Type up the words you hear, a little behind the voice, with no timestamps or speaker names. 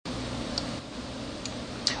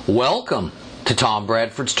Welcome to Tom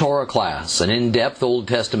Bradford's Torah class, an in-depth Old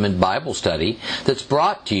Testament Bible study that's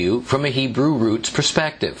brought to you from a Hebrew roots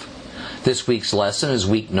perspective. This week's lesson is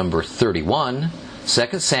week number 31,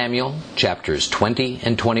 2 Samuel, chapters 20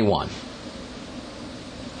 and 21.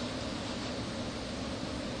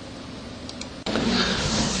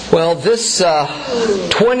 Well, this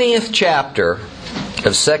 20th chapter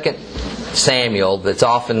of 2 Samuel, that's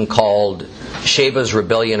often called Sheva's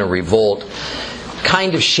Rebellion or Revolt,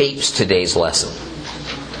 kind of shapes today's lesson.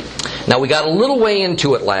 Now, we got a little way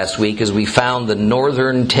into it last week as we found the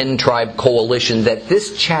Northern 10-tribe coalition that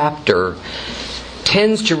this chapter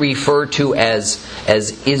tends to refer to as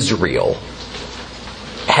Israel,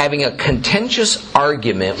 having a contentious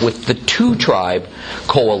argument with the 2-tribe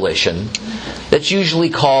coalition that's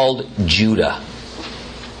usually called Judah.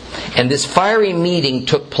 And this fiery meeting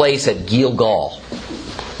took place at Gilgal,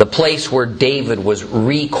 the place where David was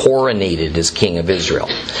re-coronated as king of Israel.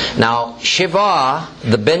 Now, Sheva,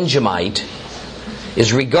 the Benjamite,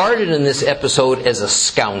 is regarded in this episode as a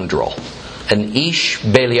scoundrel, an Ish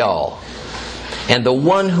Belial, and the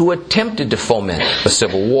one who attempted to foment a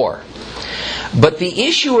civil war. But the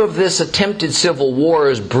issue of this attempted civil war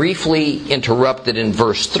is briefly interrupted in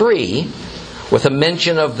verse 3 with a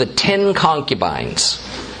mention of the 10 concubines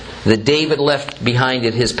that David left behind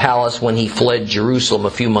at his palace when he fled Jerusalem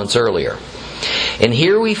a few months earlier. And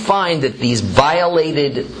here we find that these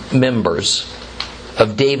violated members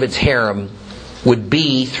of David's harem would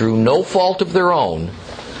be, through no fault of their own,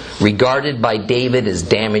 regarded by David as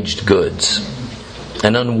damaged goods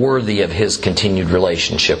and unworthy of his continued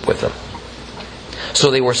relationship with him.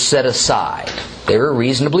 So they were set aside. They were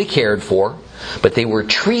reasonably cared for, but they were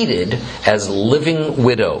treated as living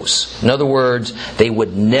widows. In other words, they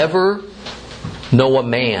would never know a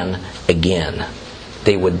man again.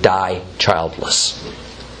 They would die childless.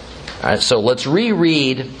 All right, so let's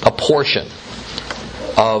reread a portion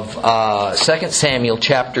of 2 Samuel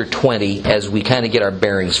chapter 20 as we kind of get our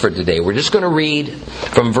bearings for today. We're just going to read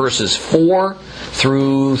from verses 4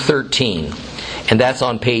 through 13. And that's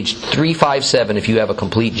on page 357 if you have a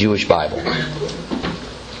complete Jewish Bible.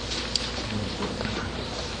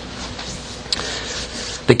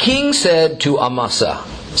 The king said to Amasa,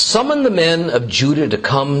 "Summon the men of Judah to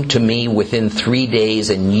come to me within 3 days,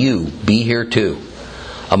 and you be here too."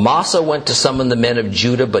 Amasa went to summon the men of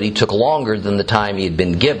Judah, but he took longer than the time he had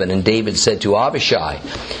been given. And David said to Abishai,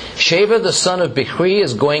 "Sheva the son of Bichri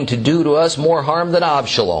is going to do to us more harm than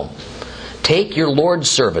Absalom. Take your Lord's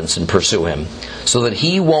servants and pursue him, so that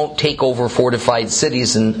he won't take over fortified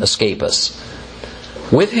cities and escape us."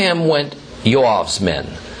 With him went Joab's men,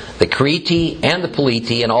 the Crete and the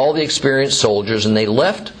Peleti, and all the experienced soldiers, and they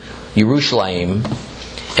left Jerusalem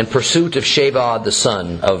in pursuit of Sheva the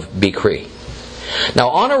son of Bichri. Now,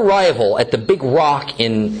 on arrival at the big rock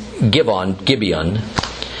in Gibeon,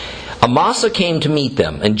 Amasa came to meet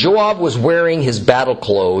them, and Joab was wearing his battle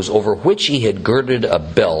clothes, over which he had girded a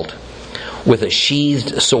belt with a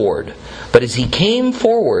sheathed sword. But as he came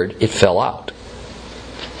forward, it fell out.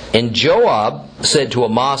 And Joab said to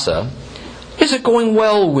Amasa, "Is it going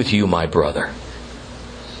well with you, my brother?"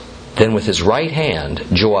 Then with his right hand,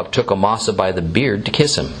 Joab took Amasa by the beard to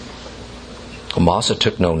kiss him. Amasa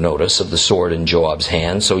took no notice of the sword in Joab's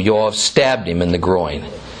hand, so Joab stabbed him in the groin.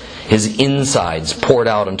 His insides poured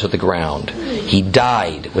out onto the ground. He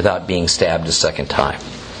died without being stabbed a second time.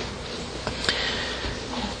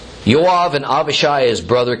 Joab and Abishai his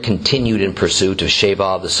brother continued in pursuit of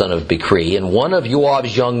Sheva the son of Bichri, and one of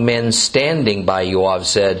Joab's young men standing by Joab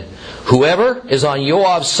said, "Whoever is on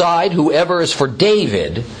Joab's side, whoever is for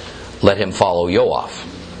David, let him follow Joab."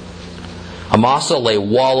 Amasa lay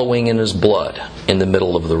wallowing in his blood in the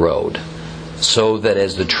middle of the road, so that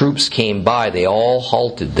as the troops came by, they all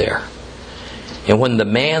halted there. And when the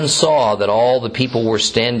man saw that all the people were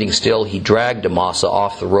standing still, he dragged Amasa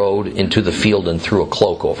off the road into the field and threw a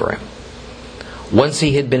cloak over him. Once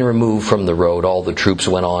he had been removed from the road, all the troops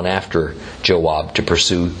went on after Joab to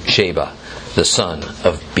pursue Sheva, the son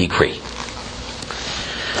of Bichri.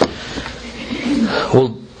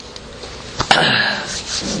 Well,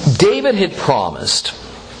 David had promised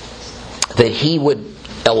that he would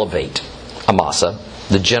elevate Amasa,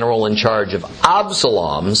 the general in charge of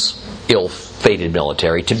Absalom's ill-fated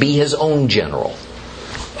military, to be his own general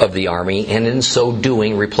of the army, and in so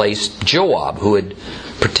doing replaced Joab, who had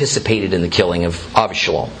participated in the killing of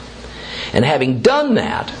Absalom. And having done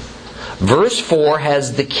that, verse 4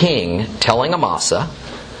 has the king telling Amasa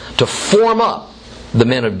to form up the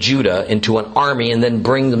men of Judah into an army and then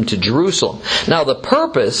bring them to Jerusalem. Now the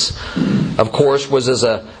purpose, of course, was as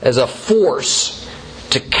a force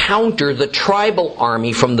to counter the tribal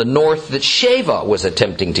army from the north that Sheva was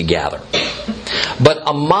attempting to gather. But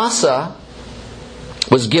Amasa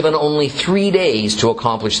was given only 3 days to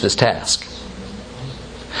accomplish this task.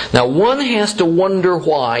 Now, one has to wonder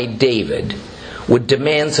why David would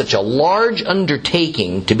demand such a large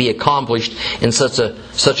undertaking to be accomplished in such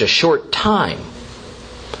a short time.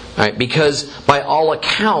 All right, because by all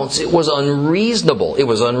accounts, it was unreasonable, it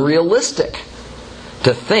was unrealistic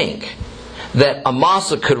to think that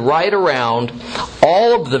Amasa could ride around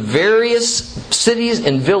all of the various cities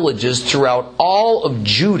and villages throughout all of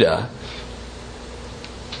Judah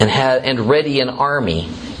and ready an army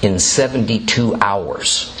in 72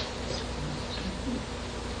 hours.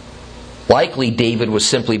 Likely David was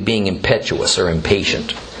simply being impetuous or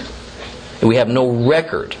impatient. We have no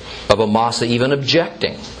record of Amasa even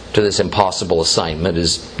objecting to this impossible assignment,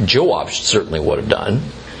 as Joab certainly would have done.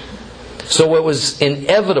 So it was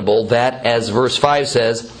inevitable that, as verse 5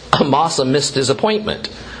 says, Amasa missed his appointment.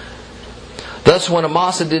 Thus, when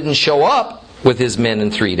Amasa didn't show up with his men in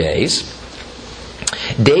 3 days,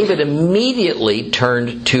 David immediately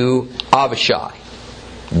turned to Abishai,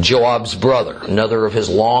 Joab's brother, another of his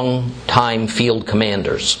long-time field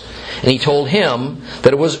commanders. And he told him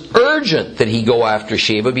that it was urgent that he go after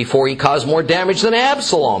Sheba before he caused more damage than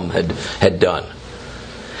Absalom had done.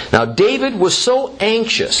 Now, David was so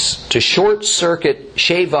anxious to short-circuit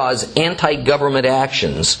Sheva's anti-government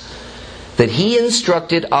actions that he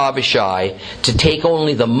instructed Abishai to take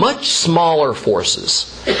only the much smaller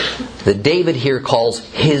forces that David here calls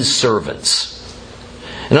his servants.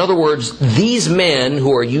 In other words, these men,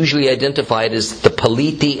 who are usually identified as the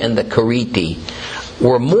Peliti and the Keriti,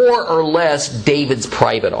 were more or less David's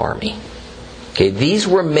private army. Okay, these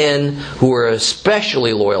were men who were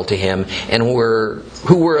especially loyal to him and who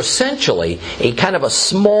were essentially a kind of a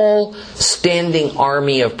small standing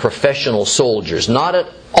army of professional soldiers, not at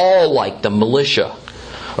all like the militia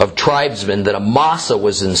of tribesmen that Amasa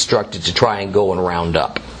was instructed to try and go and round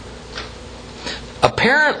up.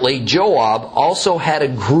 Apparently, Joab also had a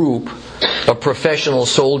group of professional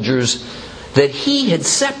soldiers that he had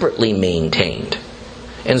separately maintained.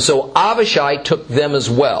 And so Abishai took them as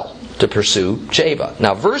well to pursue Sheba.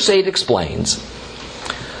 Now, verse 8 explains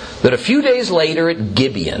that a few days later at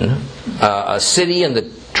Gibeon, a city in the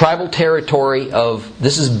tribal territory of,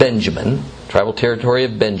 this is Benjamin, tribal territory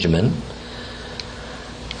of Benjamin,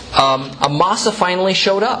 Amasa finally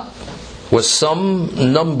showed up with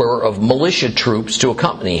some number of militia troops to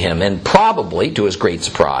accompany him. And probably, to his great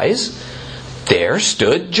surprise, there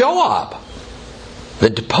stood Joab, the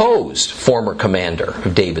deposed former commander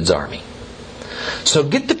of David's army. So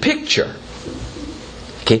get the picture.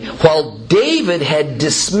 Okay, while David had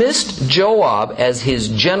dismissed Joab as his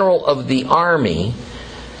general of the army,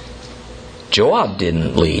 Joab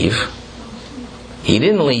didn't leave. He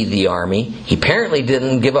didn't lead the army. He apparently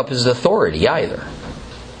didn't give up his authority either.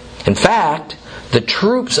 In fact, the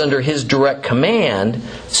troops under his direct command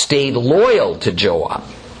stayed loyal to Joab,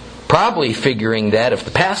 probably figuring that if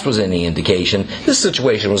the past was any indication, this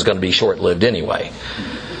situation was going to be short-lived anyway.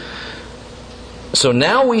 So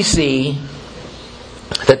now we see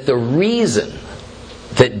that the reason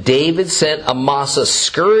that David sent Amasa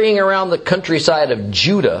scurrying around the countryside of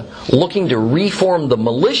Judah looking to reform the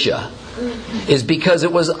militia is because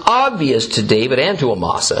it was obvious to David and to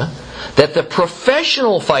Amasa that the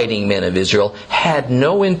professional fighting men of Israel had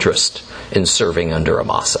no interest in serving under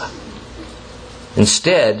Amasa.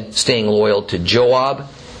 Instead, staying loyal to Joab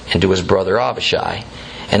and to his brother Abishai.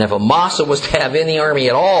 And if Amasa was to have any army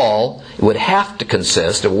at all, it would have to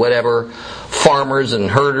consist of whatever farmers and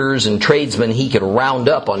herders and tradesmen he could round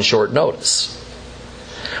up on short notice.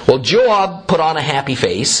 Well, Joab put on a happy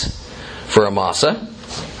face for Amasa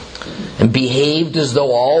and behaved as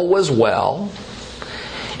though all was well.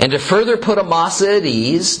 And to further put Amasa at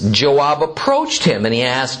ease, Joab approached him and he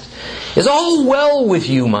asked, "Is all well with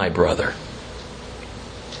you, my brother?"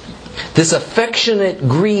 This affectionate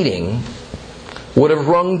greeting would have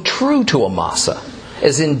rung true to Amasa,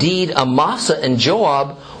 as indeed Amasa and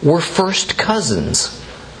Joab were first cousins,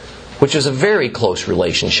 which was a very close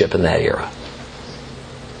relationship in that era.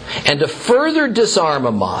 And to further disarm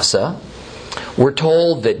Amasa, we're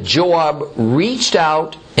told that Joab reached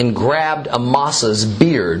out and grabbed Amasa's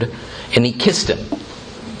beard and he kissed him.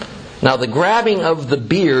 Now, the grabbing of the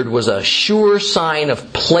beard was a sure sign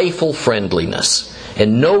of playful friendliness,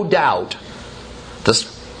 and no doubt the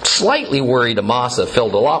slightly worried Amasa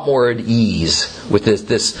felt a lot more at ease with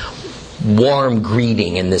this warm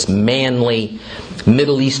greeting and this manly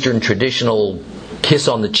Middle Eastern traditional kiss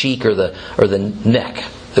on the cheek or the neck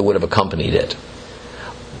that would have accompanied it.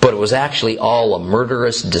 But it was actually all a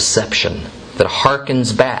murderous deception that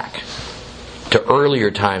harkens back to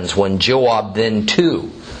earlier times when Joab then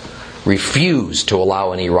too refused to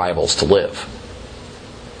allow any rivals to live.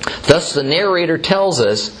 Thus the narrator tells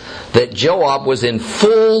us that Joab was in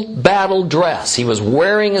full battle dress. He was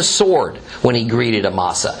wearing a sword when he greeted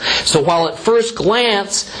Amasa. So while at first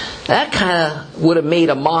glance that kind of would have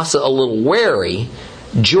made Amasa a little wary,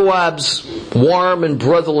 Joab's warm and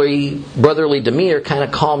brotherly demeanor kind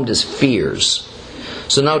of calmed his fears.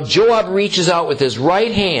 So now Joab reaches out with his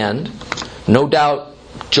right hand, no doubt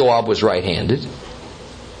Joab was right-handed,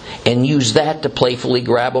 and used that to playfully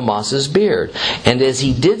grab Amasa's beard. And as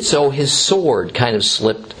he did so, his sword kind of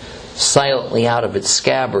slipped silently out of its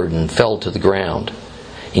scabbard and fell to the ground.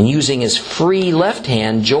 And using his free left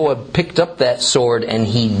hand, Joab picked up that sword and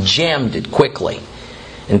he jammed it quickly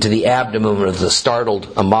into the abdomen of the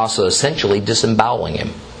startled Amasa, essentially disemboweling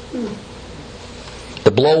him.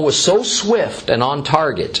 The blow was so swift and on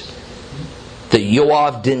target that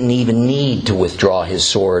Joab didn't even need to withdraw his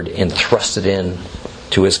sword and thrust it in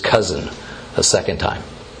to his cousin a second time.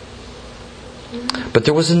 But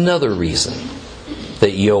there was another reason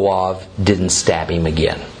that Joab didn't stab him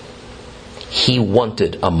again. He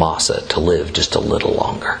wanted Amasa to live just a little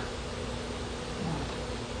longer.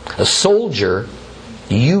 A soldier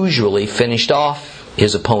usually finished off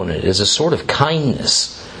his opponent as a sort of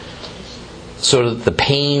kindness, so that the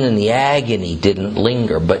pain and the agony didn't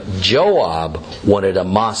linger. But Joab wanted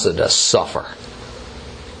Amasa to suffer,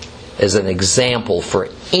 as an example for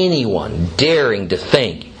anyone daring to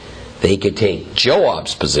think they could take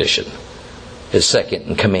Joab's position as second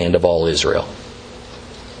in command of all Israel.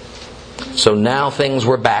 So now things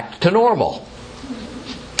were back to normal.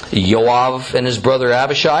 Joab and his brother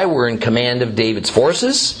Abishai were in command of David's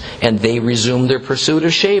forces, and they resumed their pursuit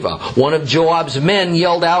of Sheva. One of Joab's men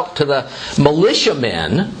yelled out to the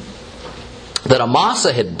militiamen that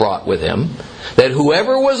Amasa had brought with him that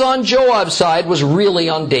whoever was on Joab's side was really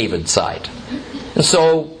on David's side. And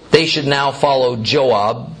so they should now follow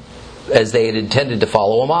Joab as they had intended to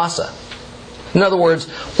follow Amasa. In other words,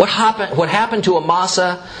 what happened to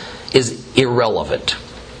Amasa is irrelevant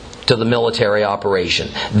to the military operation.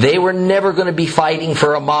 They were never going to be fighting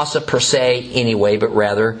for Amasa per se anyway, but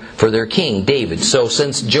rather for their king, David. So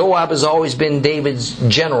since Joab has always been David's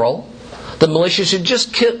general, the militia should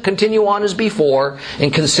just continue on as before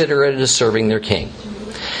and consider it as serving their king.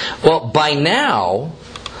 Well, by now,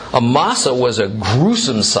 Amasa was a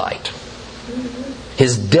gruesome sight.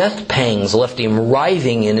 His death pangs left him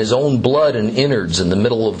writhing in his own blood and innards in the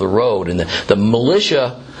middle of the road. And the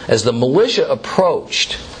militia, as the militia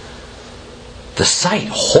approached, the sight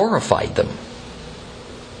horrified them.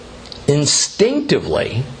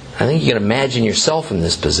 Instinctively, I think you can imagine yourself in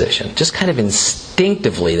this position. Just kind of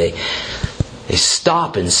instinctively, they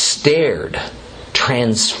stopped and stared,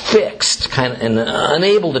 transfixed, kind of, and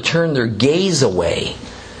unable to turn their gaze away.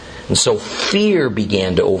 And so fear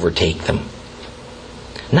began to overtake them.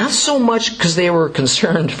 Not so much because they were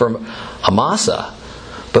concerned for Amasa,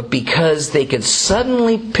 but because they could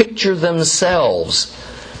suddenly picture themselves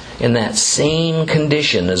in that same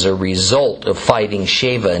condition as a result of fighting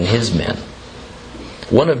Sheva and his men.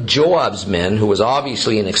 One of Joab's men, who was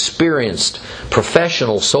obviously an experienced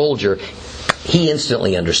professional soldier, he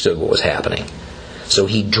instantly understood what was happening. So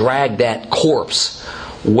he dragged that corpse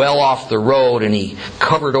well off the road and he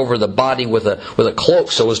covered over the body with a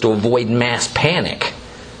cloak so as to avoid mass panic.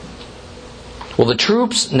 Well, the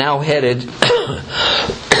troops now headed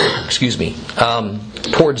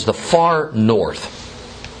towards the far north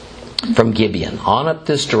from Gibeon, on up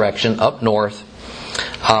this direction, up north,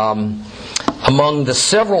 among the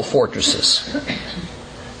several fortresses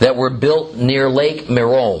that were built near Lake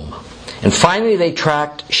Merom. And finally they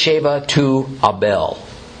tracked Sheva to Abel.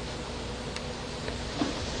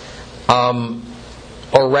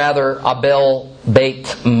 Or rather, Abel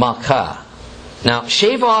Beit Makkah. Now,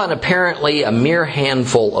 Sheva and apparently a mere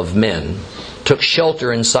handful of men took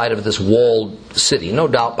shelter inside of this walled city, no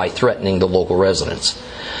doubt by threatening the local residents.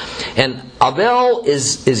 And Abel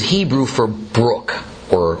is Hebrew for brook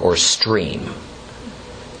or stream.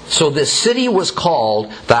 So this city was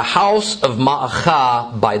called the House of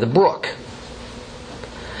Ma'achah by the brook.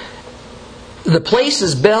 The place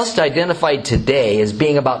is best identified today as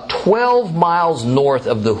being about 12 miles north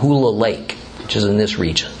of the Hula Lake, which is in this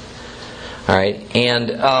region. All right,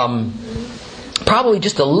 and probably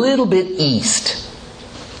just a little bit east,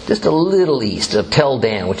 just a little east of Tel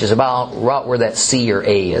Dan, which is about right where that C or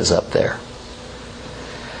A is up there.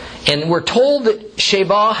 And we're told that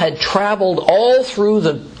Sheva had traveled all through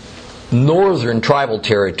the northern tribal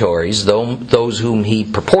territories, those whom he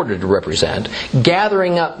purported to represent,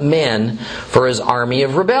 gathering up men for his army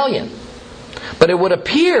of rebellion. But it would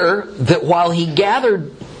appear that while he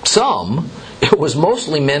gathered some, it was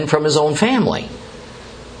mostly men from his own family.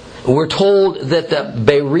 We're told that the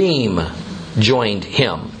Berim joined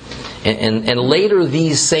him. And later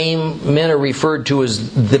these same men are referred to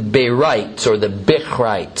as the Berites or the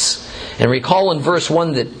Bichrites. And recall in verse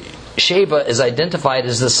 1 that Sheva is identified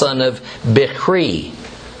as the son of Bichri,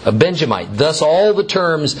 a Benjamite. Thus all the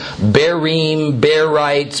terms Berim,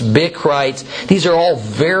 Berites, Bichrites, these are all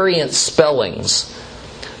variant spellings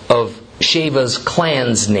of Sheva's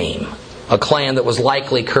clan's name. A clan that was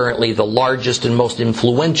likely currently the largest and most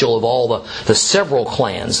influential of all the several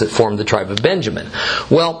clans that formed the tribe of Benjamin.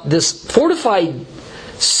 Well, this fortified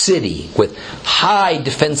city with high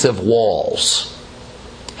defensive walls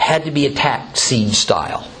had to be attacked siege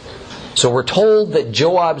style. So we're told that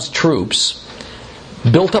Joab's troops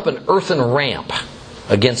built up an earthen ramp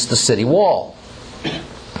against the city wall.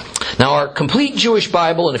 Now our complete Jewish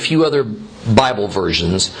Bible and a few other Bible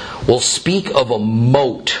versions will speak of a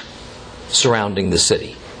moat surrounding the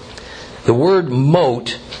city. The word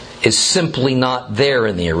moat is simply not there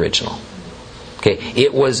in the original. Okay,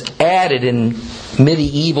 it was added in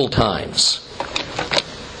medieval times.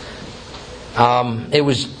 It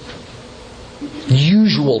was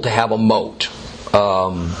usual to have a moat,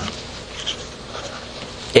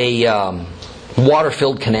 a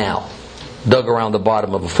water-filled canal dug around the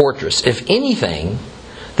bottom of a fortress. If anything,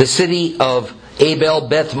 the city of Abel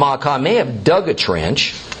Beth Maacah may have dug a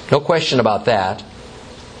trench. No question about that.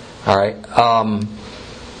 All right.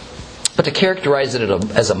 But to characterize it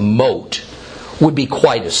as a moat would be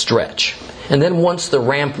quite a stretch. And then once the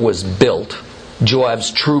ramp was built,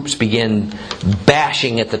 Joab's troops began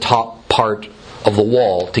bashing at the top part of the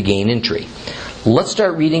wall to gain entry. Let's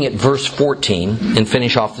start reading at verse 14 and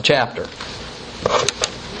finish off the chapter.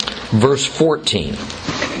 Verse 14.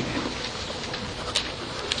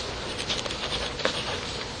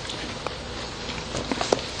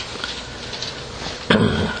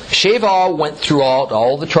 Sheva went throughout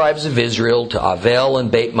all the tribes of Israel to Avel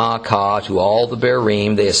and Beit Maacah, to all the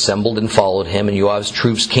Berim. They assembled and followed him, and Joab's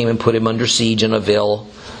troops came and put him under siege in Avel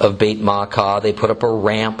of Beit Maacah. They put up a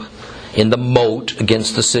ramp in the moat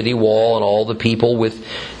against the city wall, and all the people with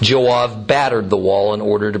Joab battered the wall in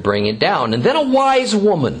order to bring it down. And then a wise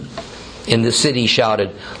woman in the city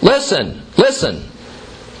shouted, "Listen, listen!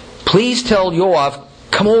 Please tell Joab,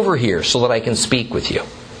 come over here so that I can speak with you."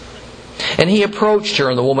 And he approached her,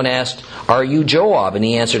 and the woman asked, "Are you Joab?" And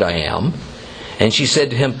he answered, "I am." And she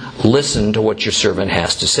said to him, "Listen to what your servant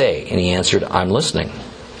has to say." And he answered, "I'm listening."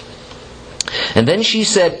 And then she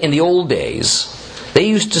said, "In the old days, they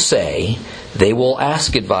used to say, they will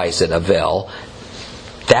ask advice at Avel.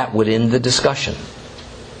 That would end the discussion.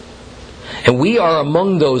 And we are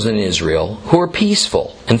among those in Israel who are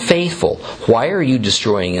peaceful and faithful. Why are you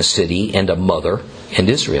destroying a city and a mother and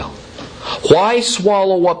Israel? Why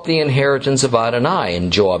swallow up the inheritance of Adonai?"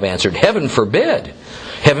 And Joab answered, "Heaven forbid!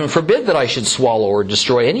 Heaven forbid that I should swallow or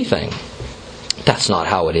destroy anything. That's not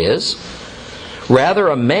how it is. Rather,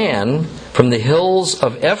 a man from the hills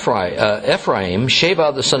of Ephraim,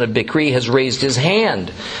 Sheva the son of Bichri, has raised his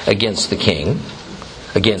hand against the king,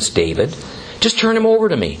 against David. Just turn him over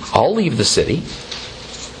to me. I'll leave the city."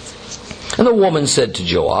 And the woman said to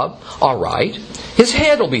Joab, "All right, his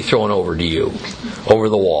head will be thrown over to you, over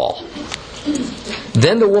the wall."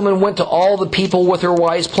 Then the woman went to all the people with her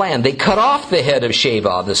wise plan. They cut off the head of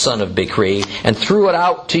Sheva, the son of Bichri, and threw it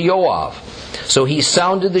out to Joab. So he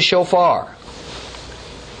sounded the shofar.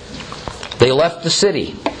 They left the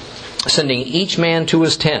city, sending each man to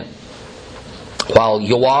his tent, while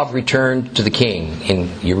Joab returned to the king in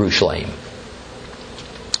Jerusalem.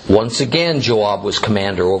 Once again, Joab was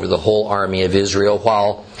commander over the whole army of Israel,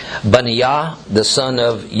 while Benaiah, the son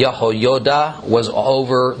of Jehoiada, was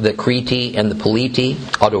over the Crete and the Peliti.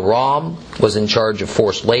 Adoram was in charge of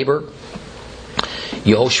forced labor.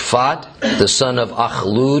 Jehoshaphat, the son of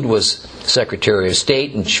Achilud, was Secretary of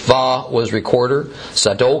State, and Shva was recorder.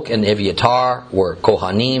 Sadok and Eviatar were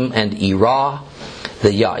Kohanim, and Irah, the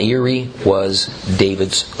Yairi, was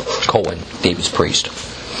David's Kohen, David's priest.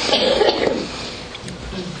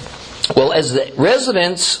 Well, as the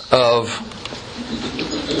residents of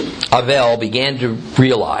Avel began to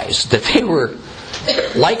realize that they were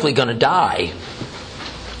likely going to die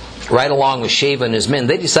right along with Sheva and his men,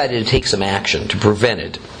 they decided to take some action to prevent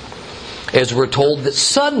it. As we're told that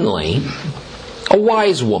suddenly a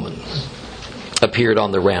wise woman appeared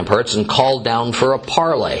on the ramparts and called down for a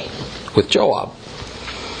parley with Joab.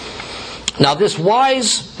 Now this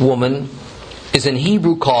wise woman is in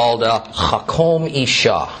Hebrew called Chakom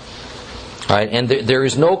Isha. Right? And there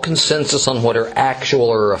is no consensus on what her actual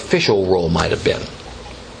or official role might have been.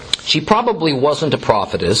 She probably wasn't a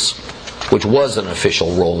prophetess, which was an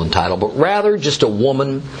official role and title, but rather just a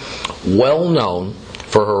woman well known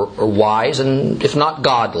for her wise and, if not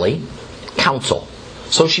godly, counsel.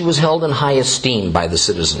 So she was held in high esteem by the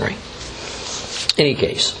citizenry. In any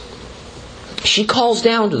case, she calls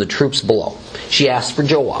down to the troops below. She asks for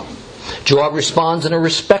Joab. Joab responds in a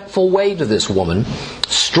respectful way to this woman,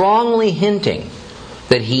 strongly hinting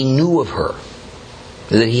that he knew of her,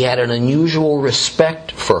 that he had an unusual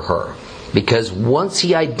respect for her, because once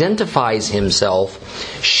he identifies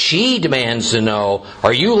himself, she demands to know,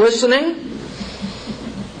 are you listening?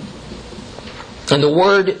 And the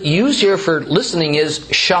word used here for listening is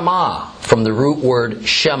shama, from the root word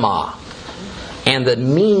shema. And the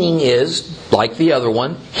meaning is, like the other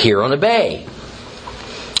one, hear and obey.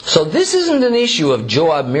 So this isn't an issue of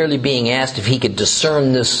Joab merely being asked if he could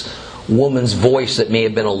discern this woman's voice that may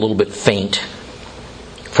have been a little bit faint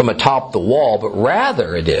from atop the wall, but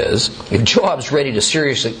rather it is if Joab's ready to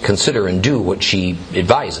seriously consider and do what she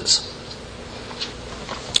advises.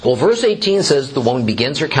 Well, verse 18 says the woman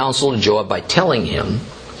begins her counsel to Joab by telling him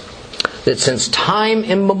that since time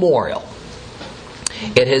immemorial,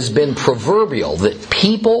 it has been proverbial that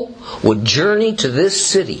people would journey to this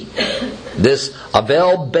city, this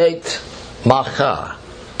Abel Beit Maachah,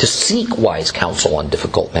 to seek wise counsel on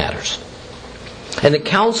difficult matters. And the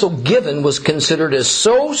counsel given was considered as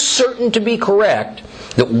so certain to be correct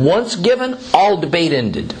that once given, all debate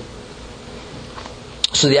ended.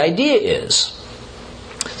 So the idea is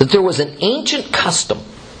that there was an ancient custom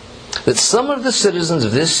that some of the citizens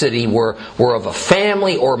of this city were of a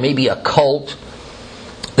family or maybe a cult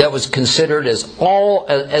that was considered as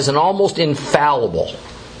an almost infallible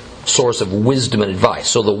source of wisdom and advice.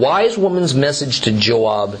 So the wise woman's message to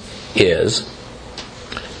Joab is,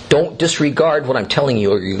 don't disregard what I'm telling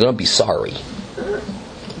you or you're going to be sorry.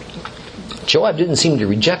 Joab didn't seem to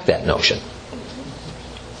reject that notion.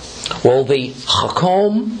 Well, the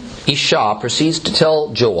Hakom Isha proceeds to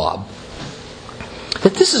tell Joab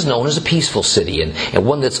that this is known as a peaceful city and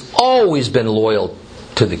one that's always been loyal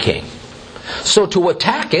to the king. So to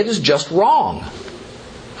attack it is just wrong.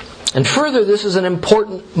 And further, this is an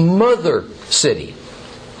important mother city.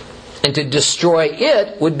 And to destroy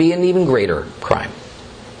it would be an even greater crime.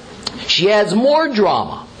 She adds more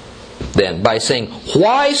drama then by saying,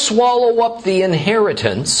 why swallow up the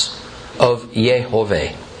inheritance of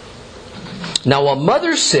Yehovah? Now, a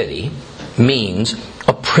mother city means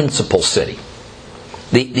a principal city.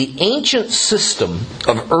 The ancient system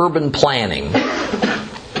of urban planning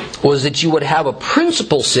was that you would have a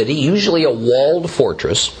principal city, usually a walled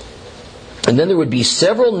fortress, and then there would be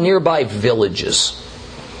several nearby villages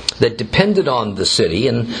that depended on the city,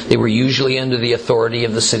 and they were usually under the authority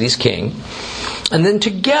of the city's king. And then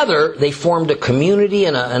together they formed a community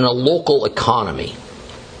and a local economy.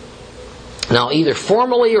 Now, either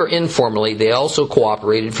formally or informally, they also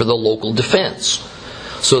cooperated for the local defense,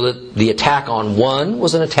 so that the attack on one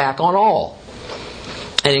was an attack on all.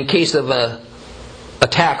 And in case of an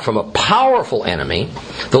attack from a powerful enemy,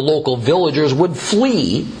 the local villagers would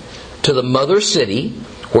flee to the mother city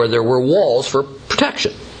where there were walls for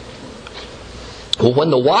protection. Well, when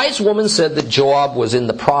the wise woman said that Joab was in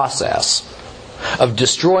the process of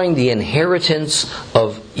destroying the inheritance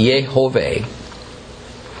of Yehovah,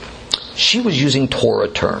 she was using Torah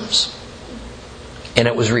terms. And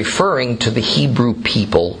it was referring to the Hebrew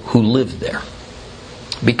people who lived there.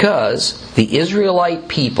 Because the Israelite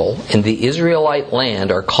people and the Israelite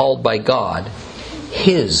land are called by God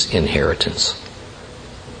His inheritance.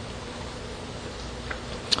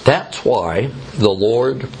 That's why the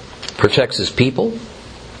Lord protects His people,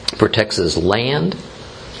 protects His land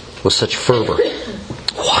with such fervor.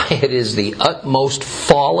 Why it is the utmost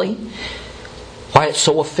folly, why it's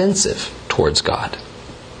so offensive towards God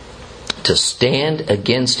to stand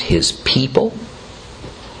against His people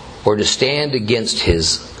or to stand against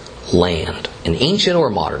His land in ancient or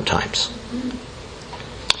modern times.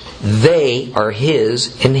 They are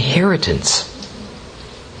His inheritance.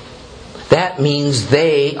 That means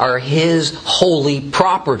they are His holy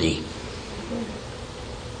property.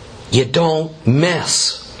 You don't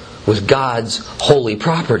mess with God's holy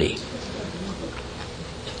property.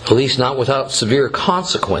 At least not without severe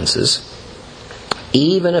consequences,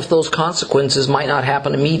 even if those consequences might not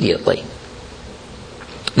happen immediately.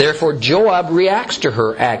 Therefore, Joab reacts to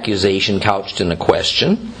her accusation couched in a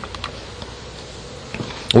question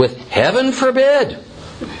with, "Heaven forbid."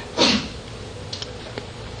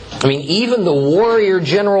 I mean, even the warrior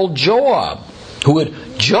general Joab, who had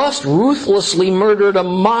just ruthlessly murdered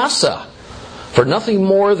Amasa for nothing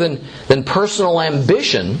more than personal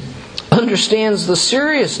ambition, understands the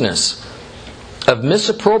seriousness of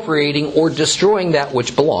misappropriating or destroying that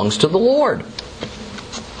which belongs to the Lord.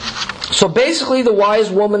 So basically the wise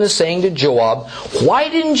woman is saying to Joab, why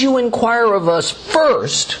didn't you inquire of us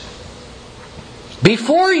first,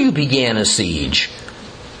 before you began a siege,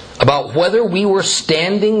 about whether we were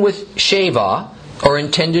standing with Sheva or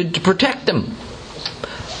intended to protect them?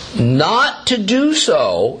 Not to do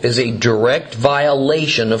so is a direct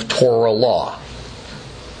violation of Torah law.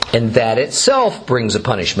 And that itself brings a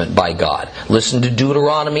punishment by God. Listen to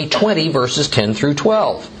Deuteronomy 20, verses 10 through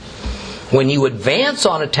 12. When you advance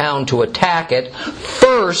on a town to attack it,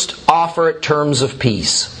 first offer it terms of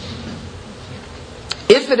peace.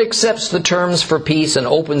 If it accepts the terms for peace and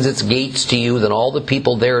opens its gates to you, then all the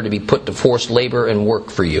people there are to be put to forced labor and work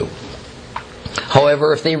for you.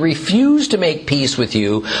 However, if they refuse to make peace with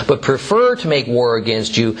you, but prefer to make war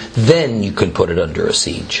against you, then you can put it under a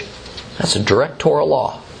siege. That's a direct Torah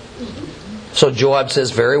law. So Joab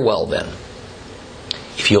says, very well then.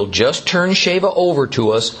 If you'll just turn Sheva over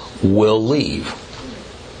to us, we'll leave.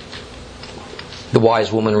 The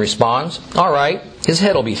wise woman responds, all right, his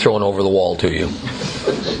head will be thrown over the wall to you.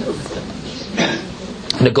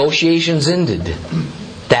 Negotiations ended.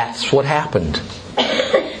 That's what happened.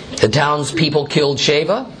 The townspeople killed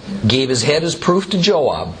Sheva, gave his head as proof to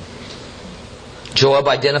Joab. Joab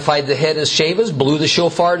identified the head as Sheva's, blew the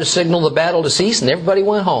shofar to signal the battle to cease, and everybody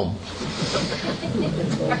went home.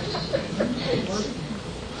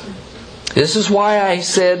 This is why I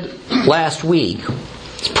said last week,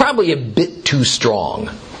 it's probably a bit too strong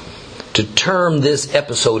to term this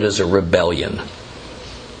episode as a rebellion.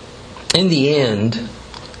 In the end,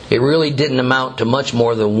 it really didn't amount to much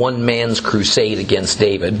more than one man's crusade against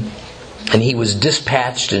David, and he was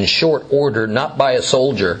dispatched in short order not by a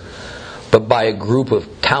soldier, but by a group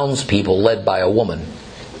of townspeople led by a woman.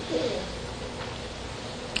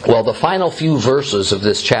 Well, the final few verses of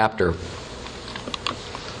this chapter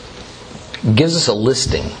gives us a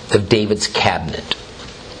listing of David's cabinet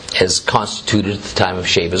as constituted at the time of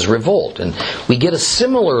Sheva's revolt. And we get a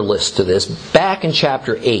similar list to this back in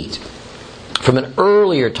chapter 8 from an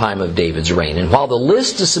earlier time of David's reign. And while the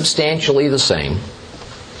list is substantially the same,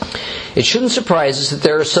 it shouldn't surprise us that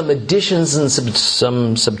there are some additions and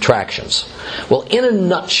some subtractions. Well, in a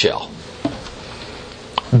nutshell,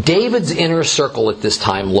 David's inner circle at this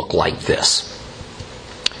time looked like this.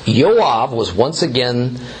 Joab was once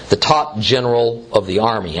again the top general of the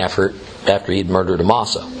army after he had murdered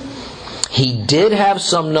Amasa. He did have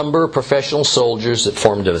some number of professional soldiers that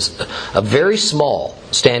formed a very small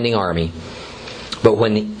standing army, but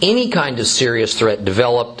when any kind of serious threat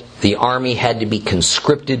developed, the army had to be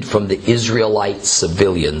conscripted from the Israelite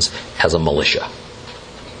civilians as a militia.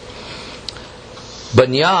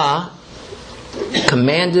 Benaiah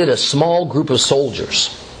commanded a small group of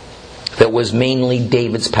soldiers that was mainly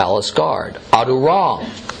David's palace guard. Adoram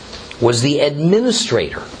was the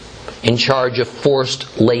administrator in charge of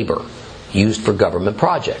forced labor used for government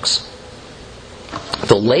projects.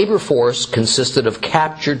 The labor force consisted of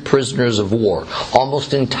captured prisoners of war,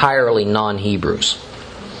 almost entirely non-Hebrews,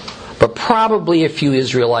 but probably a few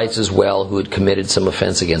Israelites as well who had committed some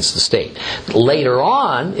offense against the state. Later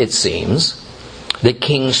on, it seems, that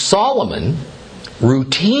King Solomon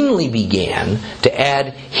routinely began to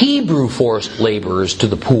add Hebrew forced laborers to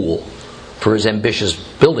the pool for his ambitious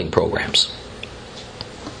building programs.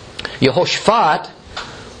 Yehoshaphat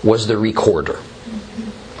was the recorder.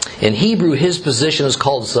 In Hebrew, his position is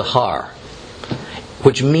called Zahar,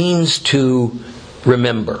 which means to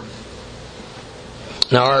remember.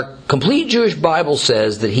 Now, our complete Jewish Bible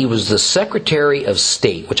says that he was the Secretary of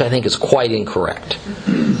State, which I think is quite incorrect.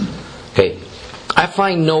 Okay, I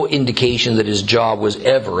find no indication that his job was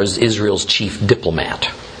ever as Israel's chief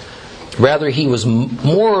diplomat. Rather, he was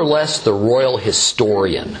more or less the royal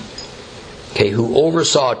historian, who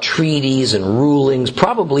oversaw treaties and rulings,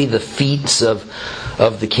 probably the feats of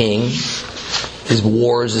the king, his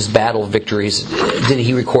wars, his battle victories, that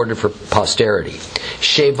he recorded for posterity.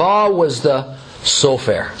 Sheva was the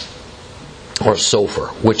sofer, or sofer,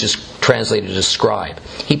 which is translated as scribe.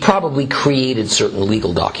 He probably created certain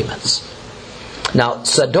legal documents. Now,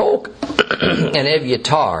 Zadok and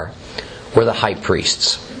Evyatar were the high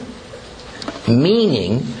priests,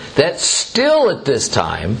 meaning that still at this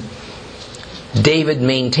time, David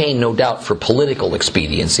maintained, no doubt for political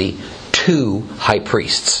expediency, 2 high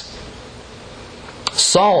priests.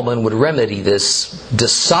 Solomon would remedy this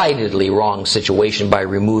decidedly wrong situation by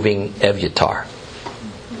removing Evyatar,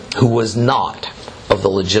 who was not of the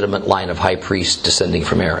legitimate line of high priests descending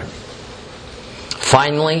from Aaron.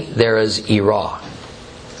 Finally, there is Erah,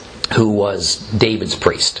 who was David's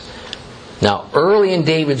priest. Now, early in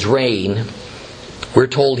David's reign, we're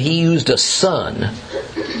told he used a son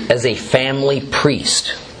as a family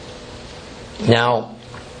priest. Now,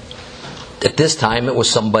 at this time it was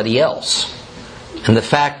somebody else. And the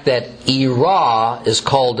fact that Erah is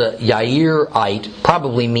called a Yairite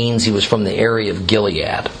probably means he was from the area of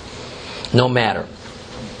Gilead. No matter.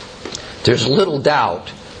 There's little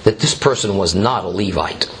doubt that this person was not a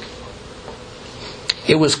Levite.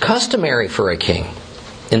 It was customary for a king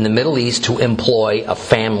in the Middle East to employ a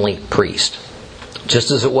family priest,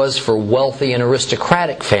 just as it was for wealthy and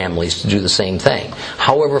aristocratic families to do the same thing.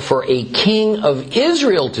 However, for a king of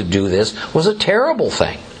Israel to do this was a terrible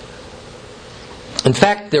thing. In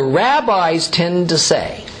fact, the rabbis tend to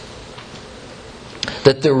say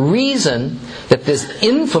that the reason that this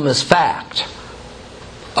infamous fact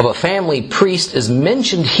of a family priest is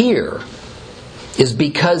mentioned here is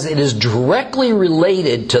because it is directly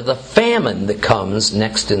related to the famine that comes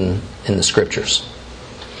next in the Scriptures.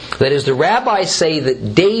 That is, the rabbis say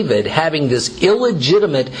that David, having this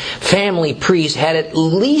illegitimate family priest, had at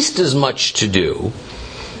least as much to do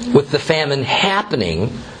with the famine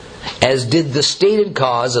happening as did the stated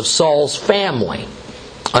cause of Saul's family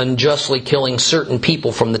unjustly killing certain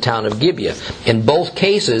people from the town of Gibeah. In both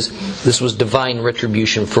cases, this was divine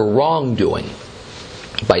retribution for wrongdoing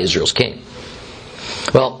by Israel's king.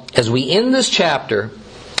 Well, as we end this chapter,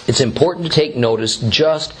 it's important to take notice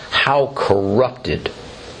just how corrupted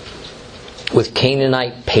with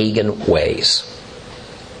Canaanite pagan ways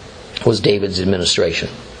was David's administration,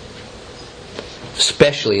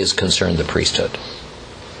 especially as concerned the priesthood.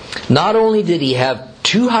 Not only did he have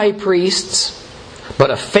two high priests, but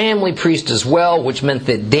a family priest as well, which meant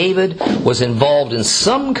that David was involved in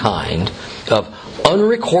some kind of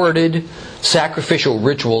unrecorded sacrificial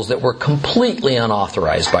rituals that were completely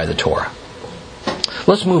unauthorized by the Torah.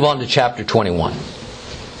 Let's move on to chapter 21.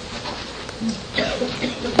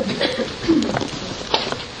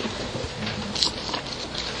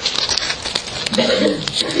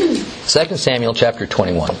 Second Samuel chapter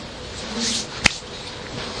 21.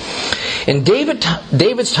 In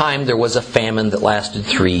David's time there was a famine that lasted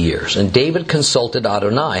 3 years. And David consulted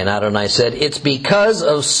Adonai. And Adonai said, "It's because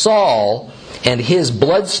of Saul and his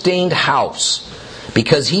blood-stained house,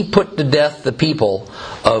 because he put to death the people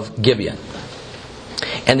of Gibeon."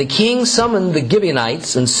 And the king summoned the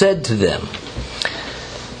Gibeonites and said to them,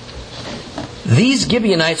 "These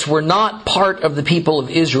Gibeonites were not part of the people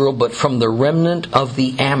of Israel, but from the remnant of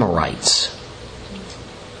the Amorites.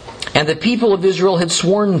 And the people of Israel had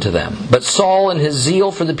sworn to them. But Saul in his zeal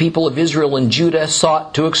for the people of Israel and Judah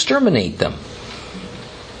sought to exterminate them.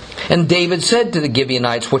 And David said to the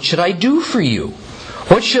Gibeonites, 'What should I do for you?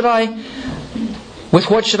 With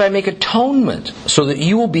what should I make atonement, so that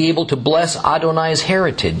you will be able to bless Adonai's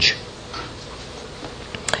heritage?'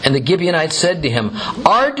 And the Gibeonites said to him,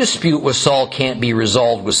 'Our dispute with Saul can't be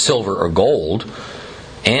resolved with silver or gold,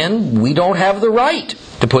 and we don't have the right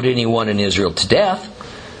to put anyone in Israel to death.'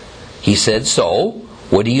 He said, 'So,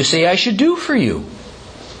 what do you say I should do for you?'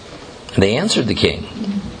 And they answered the king,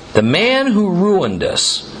 'The man who ruined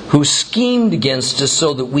us, who schemed against us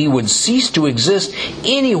so that we would cease to exist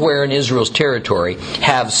anywhere in Israel's territory,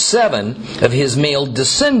 have 7 of his male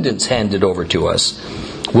descendants handed over to us.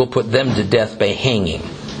 We'll put them to death by hanging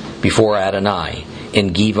before Adonai in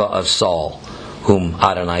Gibeah of Saul, whom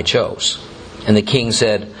Adonai chose.' And the king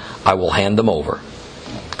said, 'I will hand them over.'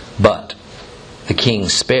 But the king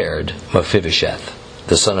spared Mephibosheth,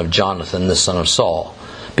 the son of Jonathan, the son of Saul,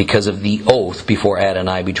 because of the oath before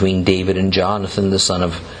Adonai between David and Jonathan, the son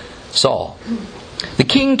of Saul. The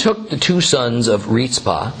king took the 2 sons of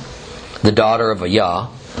Rizpah, the daughter of Aiah,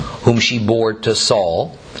 whom she bore to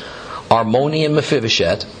Saul, Armoni and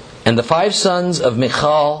Mephibosheth, and the 5 sons of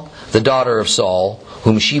Michal, the daughter of Saul,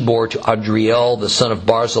 whom she bore to Adriel, the son of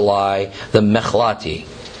Barzillai, the Mechlati,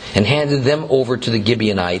 and handed them over to the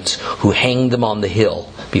Gibeonites, who hanged them on the hill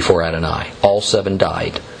before Adonai. All 7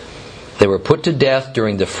 died. They were put to death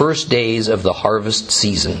during the first days of the harvest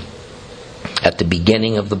season, at the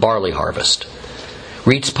beginning of the barley harvest.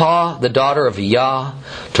 Rizpah, the daughter of Aiah,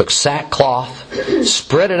 took sackcloth,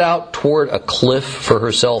 spread it out toward a cliff for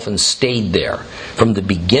herself, and stayed there from the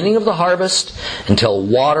beginning of the harvest until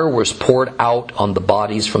water was poured out on the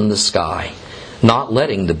bodies from the sky, not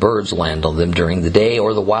letting the birds land on them during the day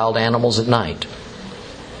or the wild animals at night.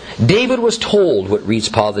 David was told what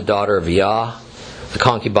Rizpah, the daughter of Aiah, the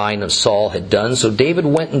concubine of Saul, had done. So David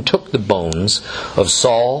went and took the bones of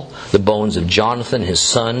Saul, the bones of Jonathan his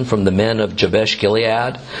son, from the men of Jabesh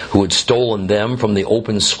Gilead, who had stolen them from the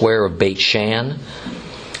open square of Beit Shan,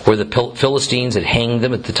 where the Philistines had hanged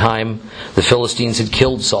them at the time the Philistines had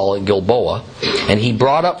killed Saul at Gilboa. And he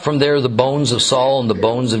brought up from there the bones of Saul and the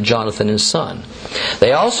bones of Jonathan his son.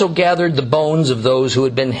 They also gathered the bones of those who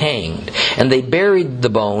had been hanged. And they buried the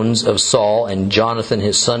bones of Saul and Jonathan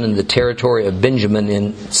his son in the territory of Benjamin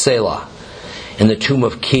in Selah, in the tomb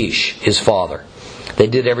of Kish his father. They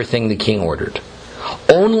did everything the king ordered.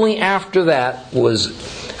 Only after that was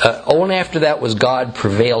God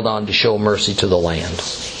prevailed on to show mercy to the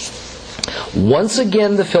land. Once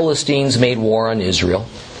again the Philistines made war on Israel.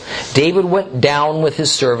 David went down with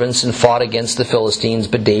his servants and fought against the Philistines,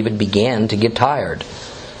 but David began to get tired.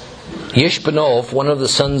 Ishbosheth, one of the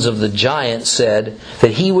sons of the giant, said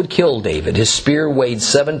that he would kill David. His spear weighed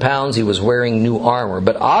 7 pounds. He was wearing new armor.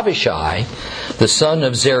 But Abishai, the son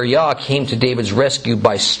of Zeruiah, came to David's rescue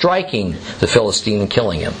by striking the Philistine and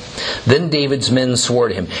killing him. Then David's men swore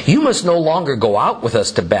to him, "You must no longer go out with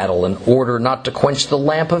us to battle in order not to quench the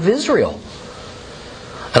lamp of Israel."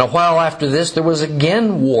 And a while after this, there was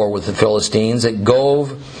again war with the Philistines at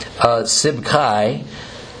Gov Sibkai.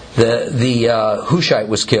 The Hushite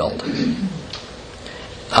was killed,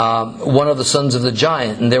 one of the sons of the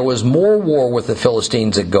giant, and there was more war with the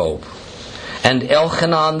Philistines at Gob. And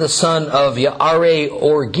Elchanan, the son of Yaare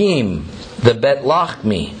Orgim, the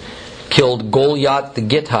Betlachmi, killed Goliath the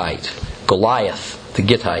Gittite,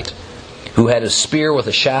 who had a spear with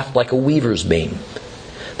a shaft like a weaver's beam.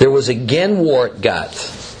 There was again war at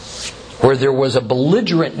Gath, where there was a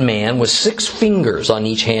belligerent man with 6 fingers on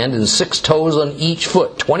each hand and 6 toes on each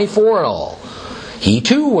foot, 24 in all. He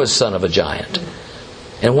too was son of a giant.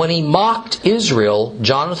 And when he mocked Israel,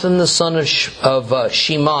 Jonathan the son of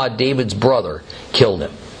Shema, David's brother, killed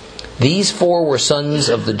him. These 4 were sons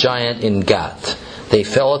of the giant in Gath. They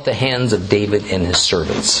fell at the hands of David and his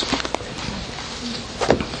servants.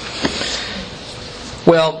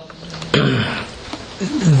 Well,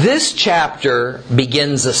 this chapter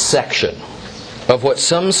begins a section of what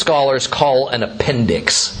some scholars call an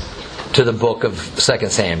appendix to the book of 2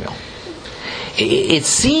 Samuel. It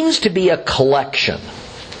seems to be a collection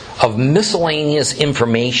of miscellaneous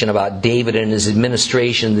information about David and his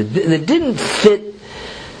administration that didn't fit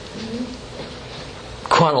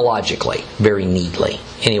chronologically very neatly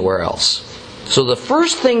anywhere else. So the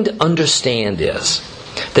first thing to understand is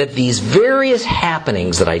that these various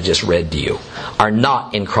happenings that I just read to you are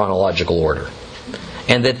not in chronological order.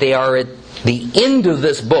 And that they are at the end of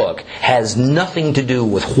this book has nothing to do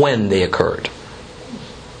with when they occurred.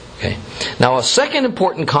 Okay. Now, a second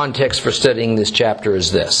important context for studying this chapter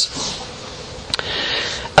is this.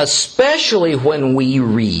 Especially when we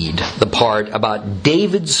read the part about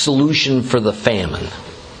David's solution for the famine,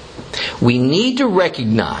 we need to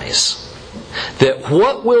recognize that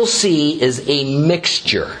what we'll see is a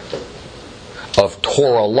mixture of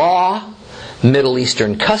Torah law, Middle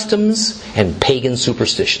Eastern customs, and pagan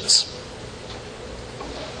superstitions.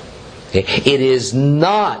 It is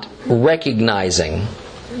not recognizing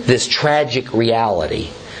this tragic reality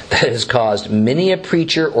that has caused many a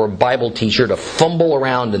preacher or Bible teacher to fumble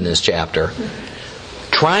around in this chapter,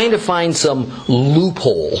 trying to find some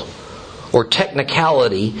loophole or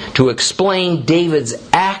technicality to explain David's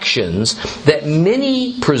actions that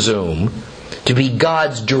many presume to be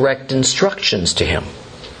God's direct instructions to him.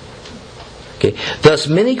 Okay. Thus,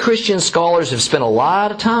 many Christian scholars have spent a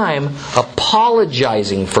lot of time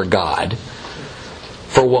apologizing for God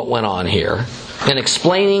for what went on here and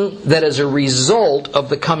explaining that as a result of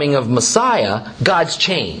the coming of Messiah, God's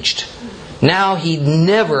changed. Now He'd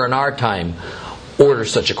never in our time order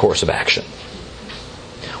such a course of action.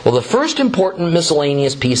 Well, the first important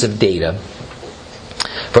miscellaneous piece of data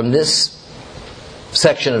from this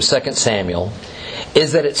section of 2 Samuel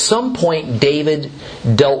is that at some point David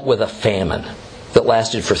dealt with a famine that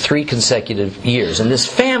lasted for 3 consecutive years. And this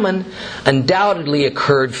famine undoubtedly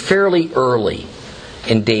occurred fairly early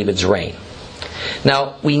in David's reign.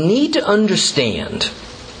 Now, we need to understand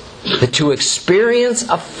that to experience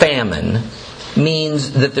a famine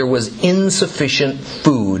means that there was insufficient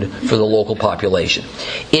food for the local population.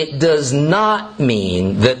 It does not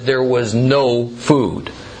mean that there was no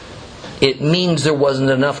food. It means there wasn't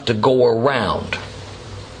enough to go around.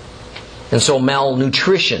 And so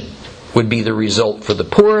malnutrition would be the result for the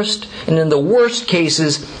poorest, and in the worst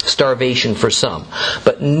cases, starvation for some.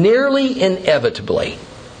 But nearly inevitably,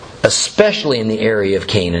 especially in the area of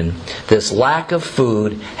Canaan, this lack of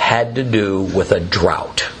food had to do with a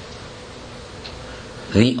drought.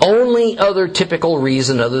 The only other typical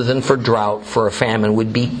reason other than for drought for a famine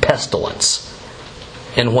would be pestilence.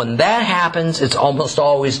 And when that happens, it's almost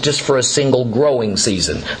always just for a single growing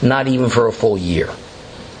season, not even for a full year.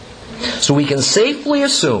 So we can safely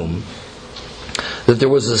assume that there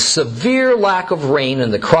was a severe lack of rain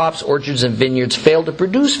and the crops, orchards, and vineyards failed to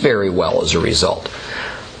produce very well as a result.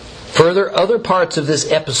 Further, other parts of this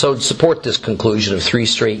episode support this conclusion of 3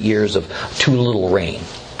 straight years of too little rain.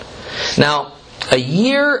 Now, a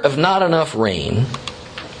year of not enough rain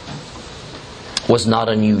was not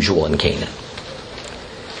unusual in Canaan.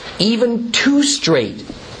 Even 2 straight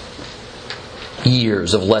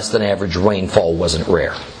years of less than average rainfall wasn't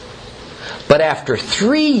rare. But after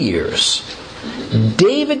 3 years,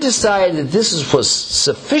 David decided that this was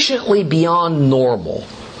sufficiently beyond normal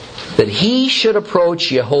that he should approach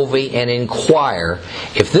Jehovah and inquire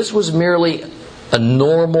if this was merely a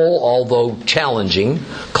normal, although challenging,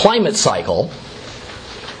 climate cycle,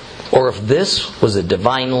 or if this was a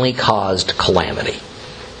divinely caused calamity.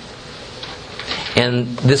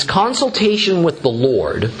 And this consultation with the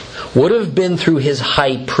Lord would have been through his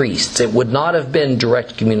high priests. It would not have been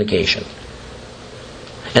direct communication.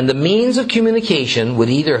 And the means of communication would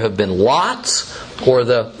either have been lots or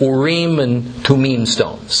the Urim and Tumim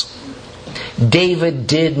stones. David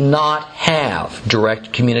did not have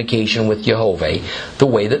direct communication with Jehovah the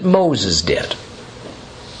way that Moses did.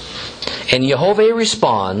 And Jehovah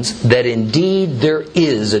responds that indeed there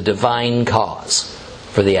is a divine cause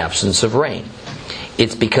for the absence of rain.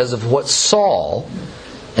 It's because of what Saul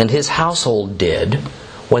and his household did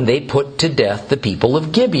when they put to death the people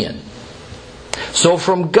of Gibeon. So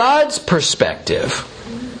from God's perspective,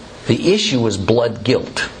 the issue was blood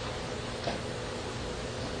guilt.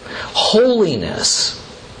 Holiness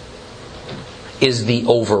is the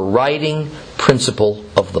overriding principle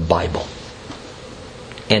of the Bible.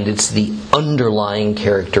 And it's the underlying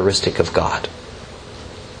characteristic of God.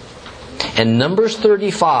 And Numbers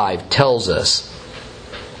 35 tells us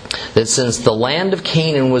that since the land of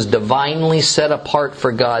Canaan was divinely set apart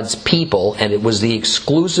for God's people, and it was the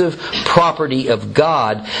exclusive property of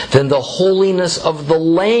God, then the holiness of the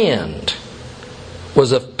land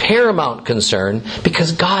was of paramount concern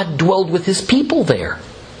because God dwelled with His people there.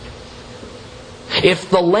 If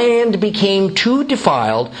the land became too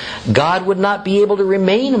defiled, God would not be able to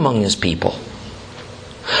remain among His people.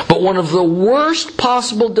 But one of the worst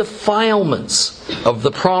possible defilements of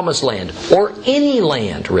the Promised Land, or any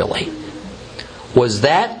land really, was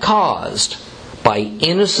that caused by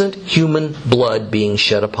innocent human blood being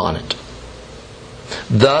shed upon it.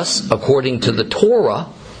 Thus, according to the Torah,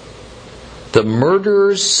 the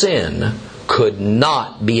murderer's sin could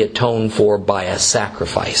not be atoned for by a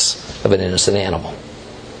sacrifice of an innocent animal.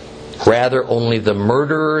 Rather, only the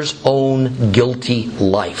murderer's own guilty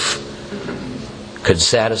life could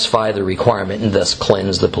satisfy the requirement and thus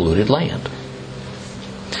cleanse the polluted land.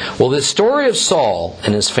 Well, the story of Saul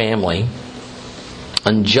and his family,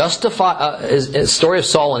 that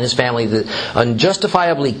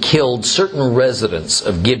unjustifiably killed certain residents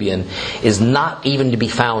of Gibeon, is not even to be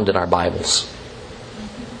found in our Bibles.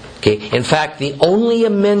 Okay? In fact, the only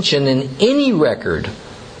mention in any record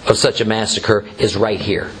of such a massacre is right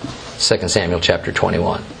here, 2 Samuel chapter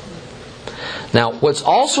 21. Now, what's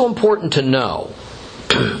also important to know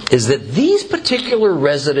is that these particular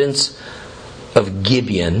residents of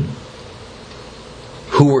Gibeon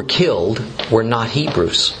who were killed were not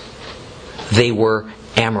Hebrews. They were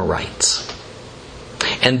Amorites.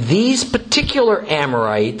 And these particular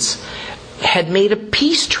Amorites had made a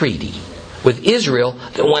peace treaty with Israel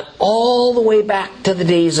that went all the way back to the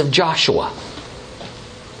days of Joshua.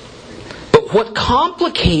 But what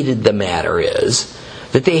complicated the matter is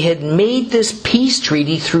that they had made this peace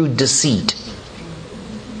treaty through deceit.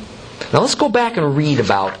 Now let's go back and read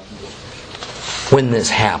about when this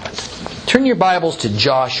happened. Turn your Bibles to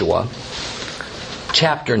Joshua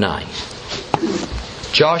chapter 9.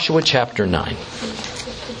 Joshua chapter 9.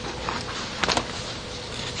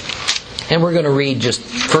 And we're going to read just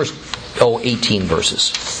first 18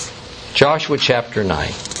 verses. Joshua chapter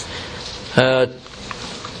 9.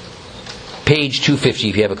 Page 250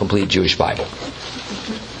 if you have a complete Jewish Bible.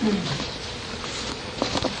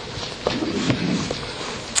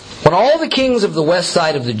 When all the kings of the west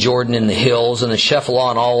side of the Jordan in the hills and the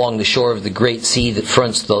Shephelah all along the shore of the great sea that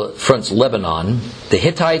fronts Lebanon, the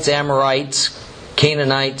Hittites, Amorites,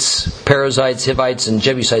 Canaanites, Perizzites, Hivites, and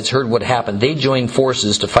Jebusites heard what happened, they joined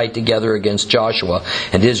forces to fight together against Joshua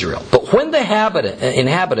and Israel. But when the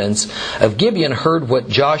inhabitants of Gibeon heard what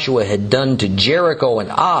Joshua had done to Jericho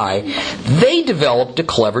and Ai, they developed a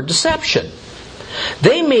clever deception.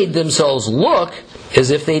 They made themselves look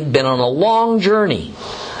as if they'd been on a long journey,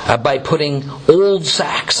 by putting old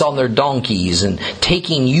sacks on their donkeys and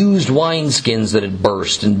taking used wineskins that had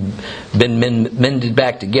burst and been mended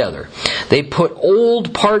back together. They put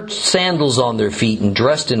old parched sandals on their feet and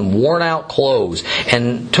dressed in worn out clothes,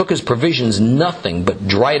 and took as provisions nothing but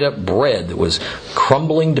dried up bread that was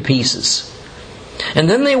crumbling to pieces. And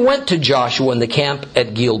then they went to Joshua in the camp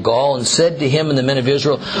at Gilgal and said to him and the men of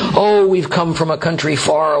Israel, "Oh, we've come from a country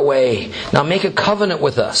far away. Now make a covenant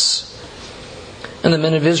with us." And the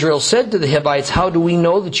men of Israel said to the Hivites, "How do we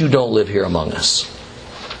know that you don't live here among us?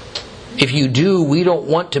 If you do, we don't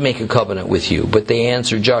want to make a covenant with you." But they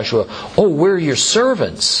answered Joshua, "Oh, we're your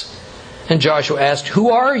servants." And Joshua asked,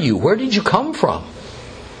 "Who are you? Where did you come from?"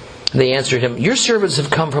 They answered him, "Your servants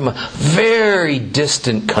have come from a very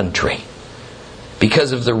distant country,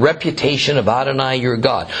 because of the reputation of Adonai your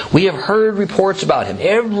God. We have heard reports about him,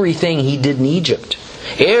 everything he did in Egypt,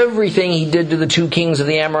 everything he did to the two kings of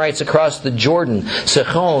the Amorites across the Jordan,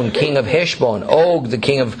 Sihon, king of Heshbon, Og, the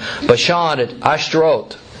king of Bashan at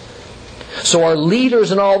Ashtaroth. So our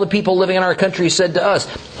leaders and all the people living in our country said to us,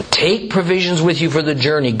 'Take provisions with you for the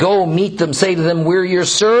journey. Go meet them. Say to them, we're your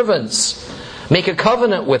servants. Make a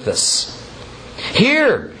covenant with us.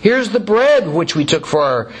 Here's the bread which we took for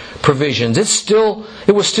our provisions.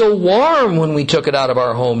 It was still warm when we took it out of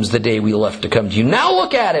our homes the day we left to come to you. Now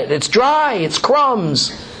look at it. It's dry. It's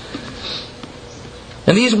crumbs.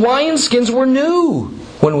 And these wineskins were new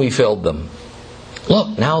when we filled them.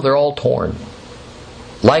 Look, now they're all torn.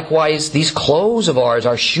 Likewise, these clothes of ours,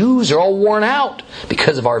 our shoes are all worn out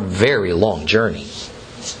because of our very long journey."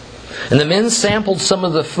 And the men sampled some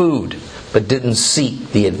of the food, but didn't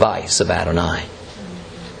seek the advice of Adonai.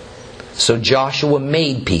 So Joshua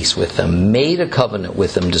made peace with them, made a covenant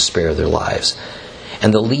with them to spare their lives.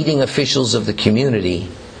 And the leading officials of the community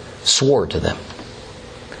swore to them.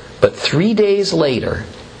 But 3 days later,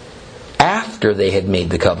 after they had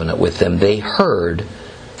made the covenant with them, they heard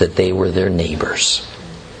that they were their neighbors,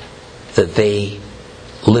 that they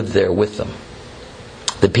lived there with them.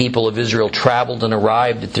 The people of Israel traveled and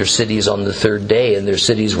arrived at their cities on the third day, and their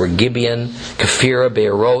cities were Gibeon, Kephirah,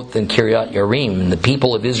 Beeroth, and Kiriath Yearim. And the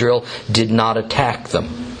people of Israel did not attack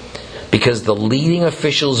them, because the leading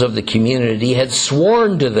officials of the community had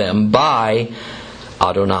sworn to them by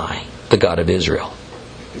Adonai, the God of Israel.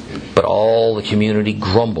 But all the community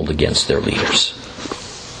grumbled against their leaders.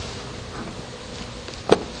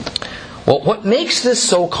 Well, what makes this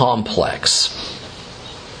so complex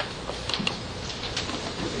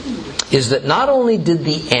is that not only did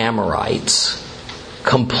the Amorites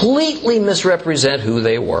completely misrepresent who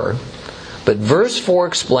they were, but verse 4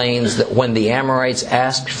 explains that when the Amorites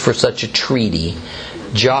asked for such a treaty,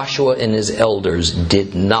 Joshua and his elders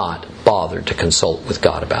did not bother to consult with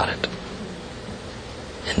God about it.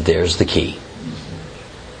 And there's the key.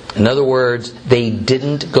 In other words, they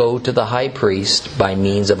didn't go to the high priest by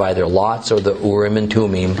means of either lots or the Urim and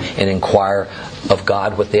Thummim and inquire of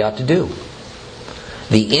God what they ought to do.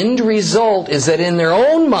 The end result is that in their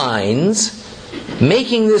own minds,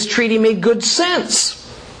 making this treaty made good sense.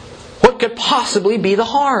 What could possibly be the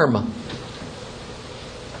harm?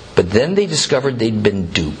 But then they discovered they'd been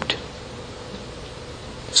duped.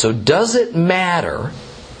 So does it matter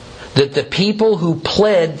that the people who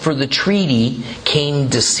pled for the treaty came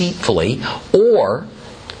deceitfully, or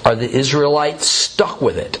are the Israelites stuck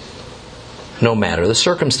with it, no matter the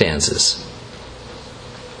circumstances?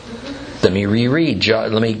 Let me reread.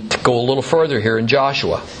 Let me go a little further here in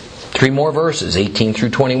Joshua. 3 more verses, 18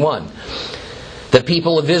 through 21. The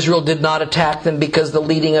people of Israel did not attack them because the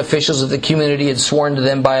leading officials of the community had sworn to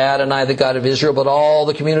them by Adonai, the God of Israel, but all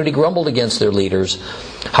the community grumbled against their leaders.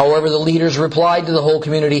 However, the leaders replied to the whole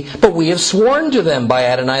community, "But we have sworn to them by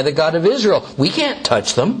Adonai, the God of Israel. We can't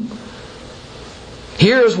touch them.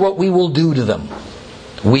 Here's what we will do to them.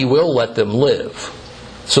 We will let them live,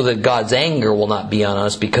 so that God's anger will not be on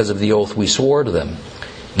us because of the oath we swore to them.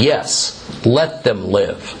 Yes, let them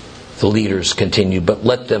live," the leaders continued, "but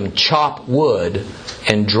let them chop wood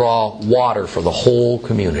and draw water for the whole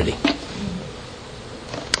community."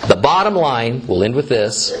 The bottom line, we'll end with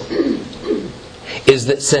this, is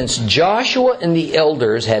that since Joshua and the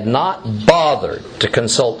elders had not bothered to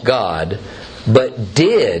consult God, but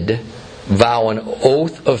did vow an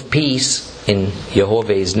oath of peace in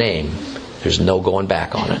Jehovah's name, there's no going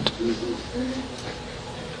back on it.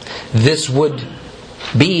 This would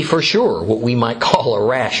be for sure what we might call a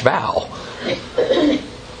rash vow.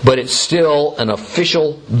 But it's still an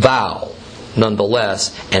official vow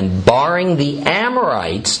nonetheless, and barring the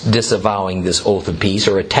Amorites disavowing this oath of peace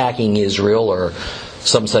or attacking Israel or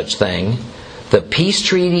some such thing, the peace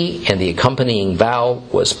treaty and the accompanying vow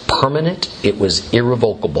was permanent. It was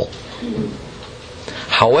irrevocable.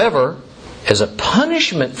 However, as a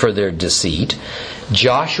punishment for their deceit,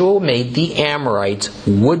 Joshua made the Amorites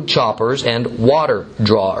wood choppers and water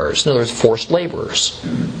drawers. In other words, forced laborers.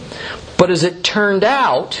 But as it turned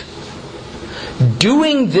out,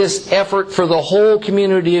 doing this effort for the whole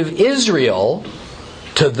community of Israel,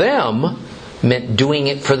 to them, meant doing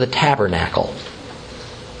it for the tabernacle.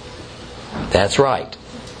 That's right.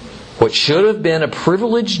 What should have been a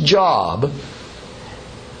privileged job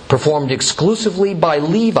performed exclusively by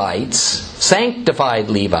Levites, sanctified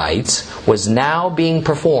Levites, was now being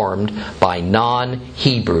performed by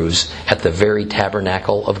non-Hebrews at the very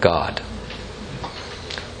tabernacle of God.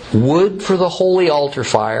 Wood for the holy altar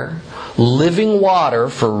fire, living water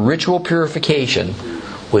for ritual purification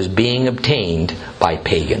was being obtained by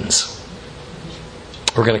pagans.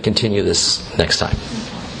 We're going to continue this next time.